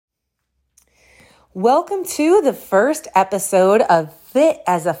Welcome to the first episode of Fit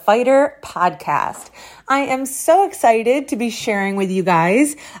as a Fighter podcast. I am so excited to be sharing with you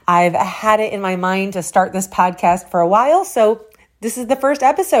guys. I've had it in my mind to start this podcast for a while, so this is the first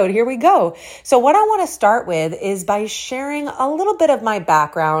episode. Here we go. So what I want to start with is by sharing a little bit of my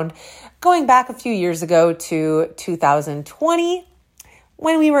background, going back a few years ago to 2020,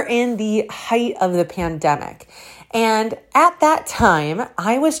 when we were in the height of the pandemic. And at that time,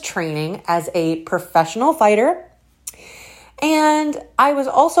 I was training as a professional fighter, and I was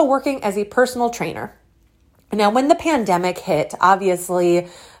also working as a personal trainer. Now, when the pandemic hit, obviously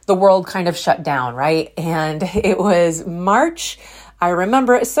the world kind of shut down, right? And it was March. I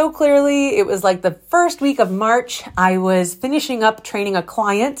remember it so clearly. It was like the first week of March. I was finishing up training a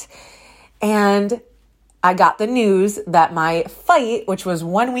client, and I got the news that my fight, which was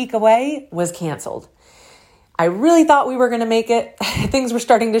 1 week away, was canceled. I really thought we were going to make it. Things were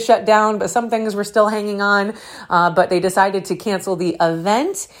starting to shut down, but some things were still hanging on. But they decided to cancel the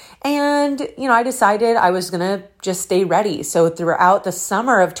event. And, I decided I was going to just stay ready. So throughout the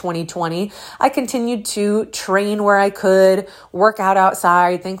summer of 2020, I continued to train where I could, work out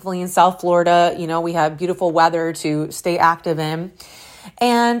outside. Thankfully in South Florida, we have beautiful weather to stay active in.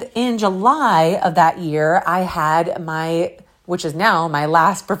 And in July of that year, I had which is now my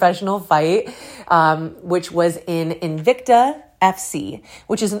last professional fight, which was in Invicta FC,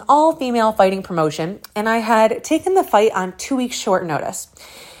 which is an all-female fighting promotion. And I had taken the fight on 2 weeks short notice.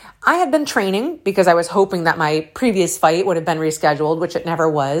 I had been training because I was hoping that my previous fight would have been rescheduled, which it never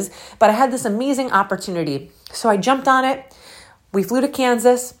was. But I had this amazing opportunity. So I jumped on it. We flew to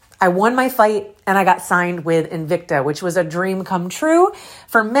Kansas. I won my fight, and I got signed with Invicta, which was a dream come true.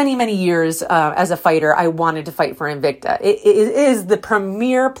 For many, many years as a fighter, I wanted to fight for Invicta. It is the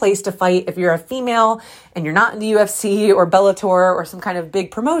premier place to fight if you're a female and you're not in the UFC or Bellator or some kind of big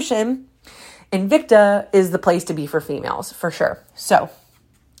promotion. Invicta is the place to be for females, for sure. So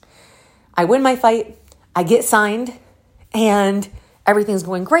I win my fight, I get signed, and everything's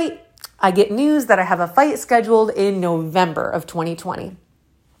going great. I get news that I have a fight scheduled in November of 2020.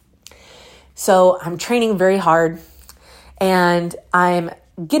 So I'm training very hard, and I'm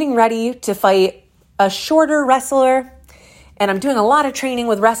getting ready to fight a shorter wrestler, and I'm doing a lot of training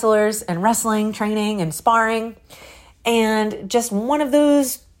with wrestlers and wrestling training and sparring, and just one of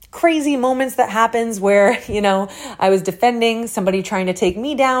those crazy moments that happens where, I was defending somebody trying to take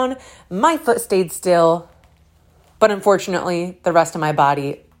me down. My foot stayed still, but unfortunately, the rest of my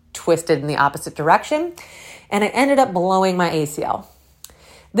body twisted in the opposite direction, and I ended up blowing my ACL.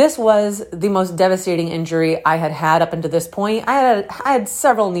 This was the most devastating injury I had had up until this point. I had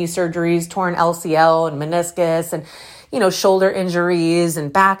several knee surgeries, torn LCL and meniscus and, shoulder injuries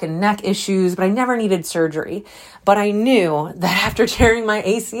and back and neck issues, but I never needed surgery. But I knew that after tearing my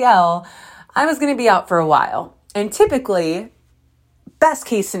ACL, I was going to be out for a while. And typically, best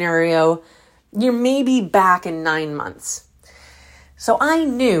case scenario, you're maybe back in 9 months. So I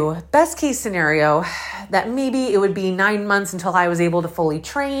knew, best case scenario, that maybe it would be 9 months until I was able to fully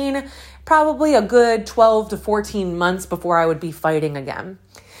train, probably a good 12 to 14 months before I would be fighting again.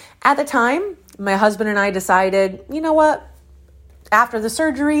 At the time, my husband and I decided, you know what, after the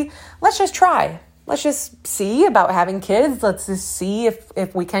surgery, let's just try. Let's just see about having kids. Let's just see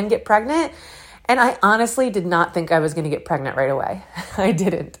if we can get pregnant. And I honestly did not think I was going to get pregnant right away. I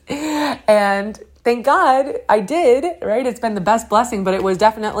didn't. And thank God I did, right? It's been the best blessing, but it was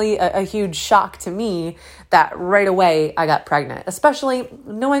definitely a huge shock to me that right away I got pregnant, especially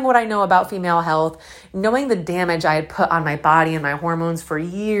knowing what I know about female health, knowing the damage I had put on my body and my hormones for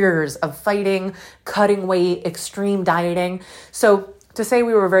years of fighting, cutting weight, extreme dieting. So to say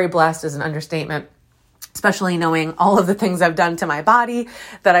we were very blessed is an understatement, especially knowing all of the things I've done to my body,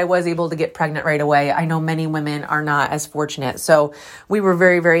 that I was able to get pregnant right away. I know many women are not as fortunate. So we were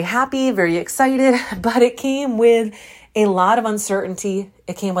very, very happy, very excited, but it came with a lot of uncertainty.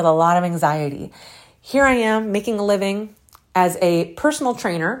 It came with a lot of anxiety. Here I am making a living as a personal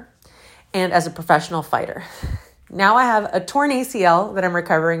trainer and as a professional fighter. Now I have a torn ACL that I'm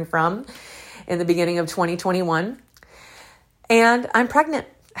recovering from in the beginning of 2021, and I'm pregnant.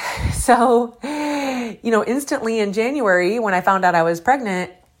 So, instantly in January, when I found out I was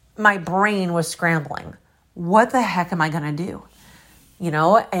pregnant, my brain was scrambling. What the heck am I going to do?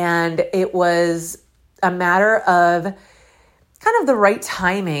 And it was a matter of kind of the right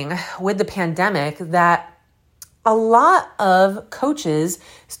timing with the pandemic that a lot of coaches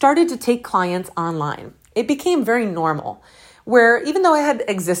started to take clients online. It became very normal, where even though I had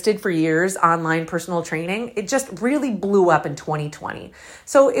existed for years, online personal training, it just really blew up in 2020.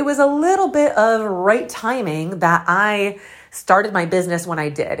 So it was a little bit of right timing that I started my business when I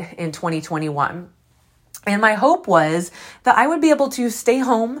did in 2021. And my hope was that I would be able to stay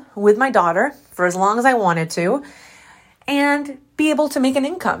home with my daughter for as long as I wanted to and be able to make an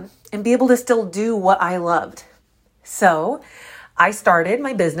income and be able to still do what I loved. So I started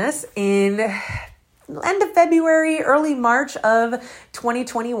my business in end of February, early March of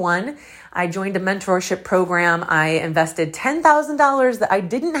 2021. I joined a mentorship program. I invested $10,000 that I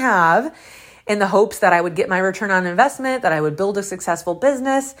didn't have in the hopes that I would get my return on investment, that I would build a successful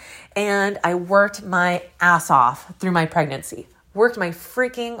business. And I worked my ass off through my pregnancy, worked my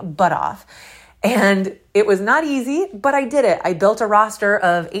freaking butt off. And it was not easy, but I did it. I built a roster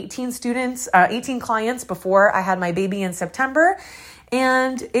of 18 clients before I had my baby in September.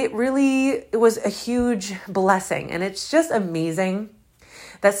 And it was a huge blessing. And it's just amazing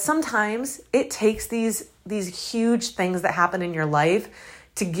that sometimes it takes these huge things that happen in your life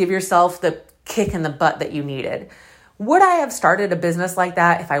to give yourself the kick in the butt that you needed. Would I have started a business like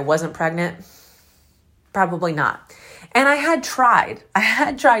that if I wasn't pregnant? Probably not. And I had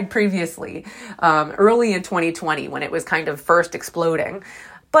tried previously, early in 2020 when it was kind of first exploding,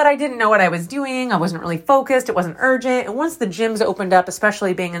 but I didn't know what I was doing. I wasn't really focused. It wasn't urgent. And once the gyms opened up,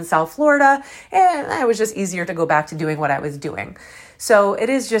 especially being in South Florida, it was just easier to go back to doing what I was doing. So it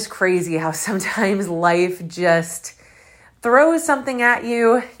is just crazy how sometimes life just throws something at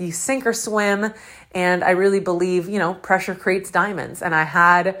you, you sink or swim. And I really believe, pressure creates diamonds. And I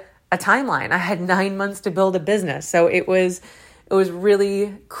had a timeline. I had 9 months to build a business. So it was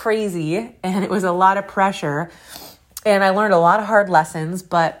really crazy and it was a lot of pressure. And I learned a lot of hard lessons,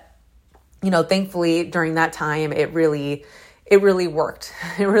 but, thankfully during that time, it really worked.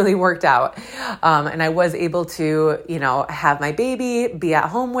 It really worked out. And I was able to, have my baby, be at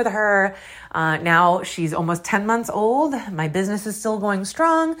home with her. Now she's almost 10 months old. My business is still going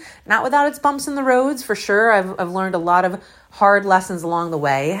strong, not without its bumps in the roads for sure. I've learned a lot of hard lessons along the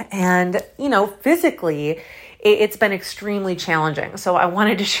way. And, physically, it's been extremely challenging. So I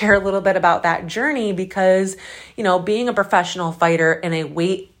wanted to share a little bit about that journey because, being a professional fighter in a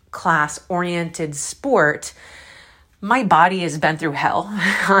weight class oriented sport, my body has been through hell.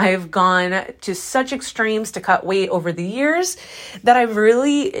 I've gone to such extremes to cut weight over the years that I've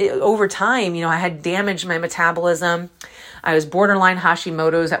really, over time, I had damaged my metabolism. I was borderline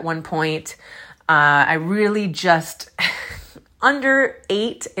Hashimoto's at one point. I really just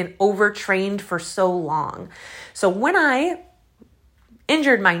underate and overtrained for so long. So when I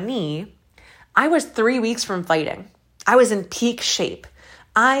injured my knee, I was 3 weeks from fighting. I was in peak shape.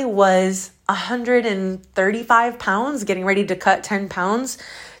 I was 135 pounds, getting ready to cut 10 pounds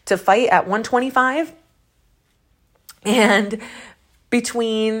to fight at 125. And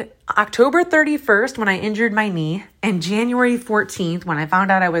between October 31st, when I injured my knee, and January 14th, when I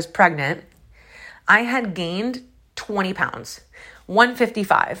found out I was pregnant, I had gained 20 pounds,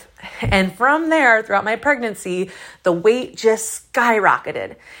 155. And from there, throughout my pregnancy, the weight just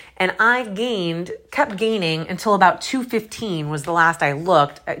skyrocketed. And I kept gaining until about 215 was the last I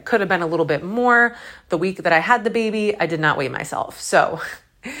looked. It could have been a little bit more. The week that I had the baby, I did not weigh myself. So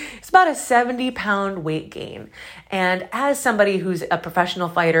it's about a 70-pound weight gain. And as somebody who's a professional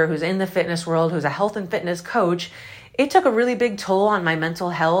fighter, who's in the fitness world, who's a health and fitness coach, it took a really big toll on my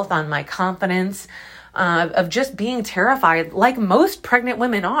mental health, on my confidence, of just being terrified, like most pregnant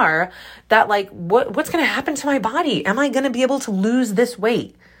women are, that what's going to happen to my body? Am I going to be able to lose this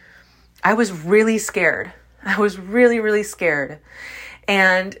weight? I was really scared. I was really, really scared.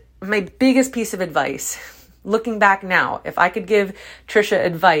 And my biggest piece of advice, looking back now, if I could give Trisha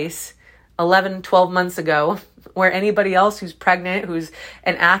advice 11, 12 months ago, or anybody else who's pregnant, who's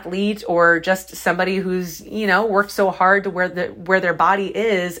an athlete, or just somebody who's, worked so hard to where their body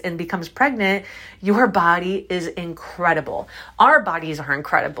is and becomes pregnant, your body is incredible. Our bodies are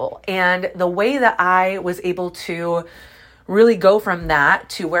incredible. And the way that I was able to really go from that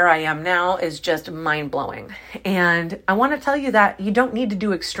to where I am now is just mind-blowing. And I want to tell you that you don't need to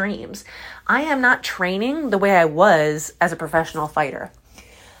do extremes. I am not training the way I was as a professional fighter.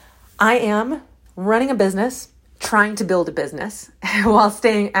 I am running a business, trying to build a business while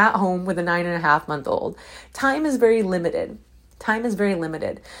staying at home with a 9.5-month-old. Time is very limited.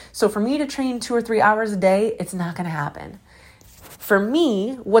 So for me to train 2 or 3 hours a day, it's not going to happen. For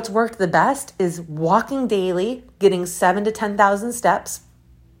me, what's worked the best is walking daily, getting 7,000 to 10,000 steps,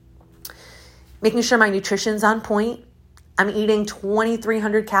 making sure my nutrition's on point. I'm eating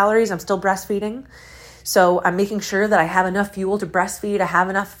 2,300 calories. I'm still breastfeeding. So I'm making sure that I have enough fuel to breastfeed. I have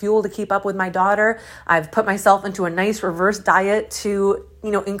enough fuel to keep up with my daughter. I've put myself into a nice reverse diet to,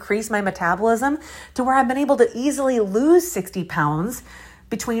 increase my metabolism to where I've been able to easily lose 60 pounds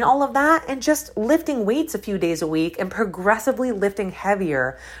between all of that and just lifting weights a few days a week and progressively lifting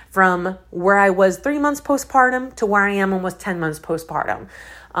heavier from where I was 3 months postpartum to where I am almost 10 months postpartum.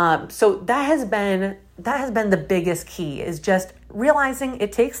 So that has been the biggest key, is just realizing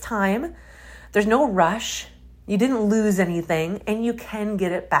it takes time. There's no rush. You didn't lose anything, and you can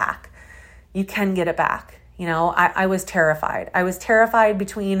get it back. You can get it back. I was terrified. I was terrified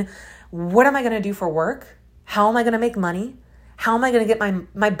between, what am I going to do for work? How am I going to make money? How am I going to get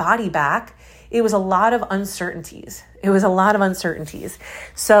my body back? It was a lot of uncertainties.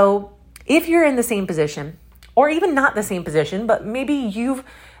 So if you're in the same position, or even not the same position, but maybe you've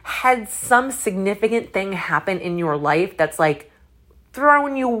had some significant thing happen in your life that's like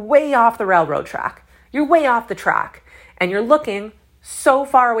throwing you way off the railroad track. You're way off the track and you're looking so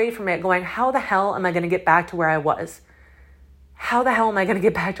far away from it going, how the hell am I going to get back to where I was? How the hell am I going to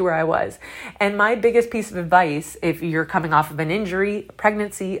get back to where I was? And my biggest piece of advice, if you're coming off of an injury, a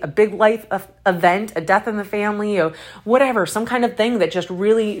pregnancy, a big life event, a death in the family, or whatever, some kind of thing that just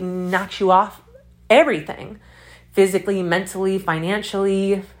really knocks you off everything, physically, mentally,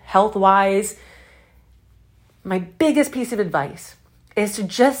 financially, health-wise, my biggest piece of advice is to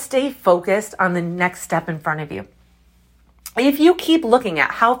just stay focused on the next step in front of you. If you keep looking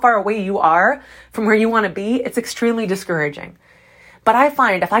at how far away you are from where you want to be, it's extremely discouraging. But I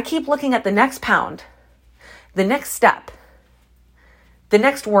find if I keep looking at the next pound, the next step, the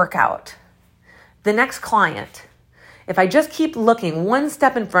next workout, the next client, if I just keep looking one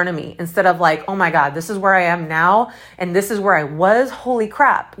step in front of me instead of like, oh my God, this is where I am now and this is where I was, holy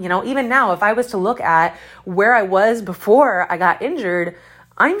crap. Even now, if I was to look at where I was before I got injured,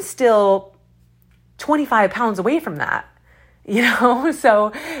 I'm still 25 pounds away from that.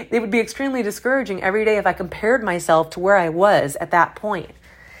 So it would be extremely discouraging every day if I compared myself to where I was at that point.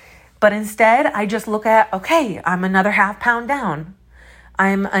 But instead, I just look at, okay, I'm another half pound down.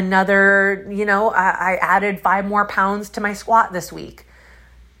 I'm another, I added 5 more pounds to my squat this week.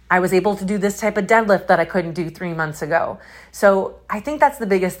 I was able to do this type of deadlift that I couldn't do 3 months ago. So I think that's the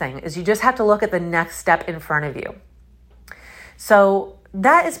biggest thing, is you just have to look at the next step in front of you. So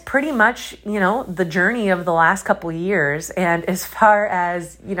that is pretty much, the journey of the last couple of years. And as far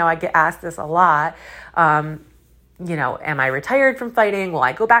as, I get asked this a lot, am I retired from fighting? Will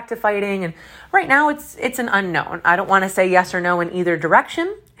I go back to fighting? And right now it's an unknown. I don't want to say yes or no in either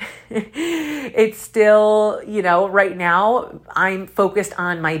direction. It's still, right now I'm focused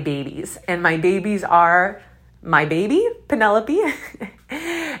on my babies, and my babies are my baby, Penelope,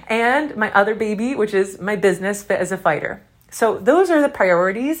 and my other baby, which is my business, Fit as a Fighter. So those are the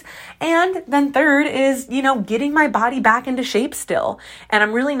priorities. And then third is, getting my body back into shape still. And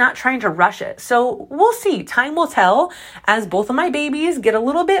I'm really not trying to rush it. So we'll see. Time will tell as both of my babies get a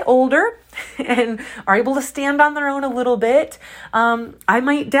little bit older and are able to stand on their own a little bit. I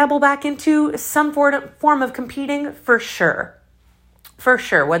might dabble back into some form of competing for sure. For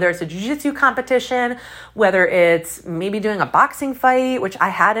sure, whether it's a jiu-jitsu competition, whether it's maybe doing a boxing fight, which I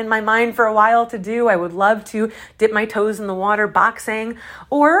had in my mind for a while to do. I would love to dip my toes in the water boxing,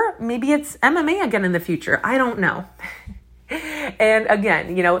 or maybe it's MMA again in the future. I don't know. And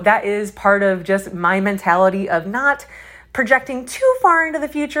again, that is part of just my mentality of not projecting too far into the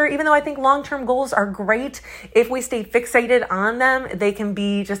future, even though I think long-term goals are great. If we stay fixated on them, they can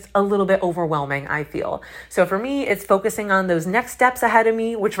be just a little bit overwhelming, I feel. So for me, it's focusing on those next steps ahead of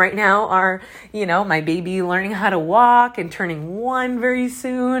me, which right now are, my baby learning how to walk and turning 1 very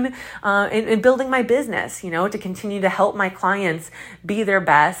soon, and building my business, to continue to help my clients be their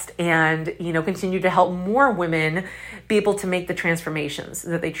best and, continue to help more women be able to make the transformations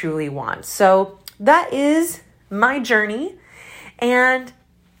that they truly want. So that is my journey, and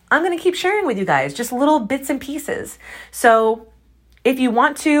I'm going to keep sharing with you guys just little bits and pieces. So if you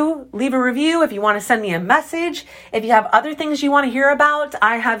want to leave a review, if you want to send me a message, if you have other things you want to hear about,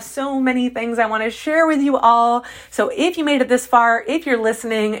 I have so many things I want to share with you all. So if you made it this far, if you're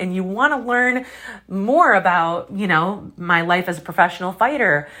listening and you want to learn more about, my life as a professional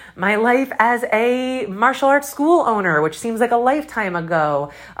fighter, my life as a martial arts school owner, which seems like a lifetime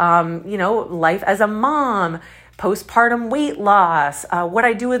ago, life as a mom, postpartum weight loss, what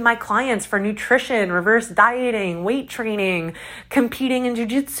I do with my clients for nutrition, reverse dieting, weight training, competing in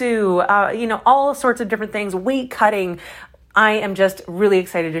jiu-jitsu, all sorts of different things, weight cutting. I am just really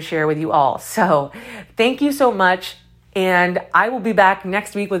excited to share with you all. So thank you so much. And I will be back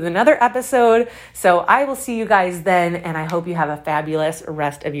next week with another episode. So I will see you guys then. And I hope you have a fabulous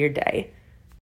rest of your day.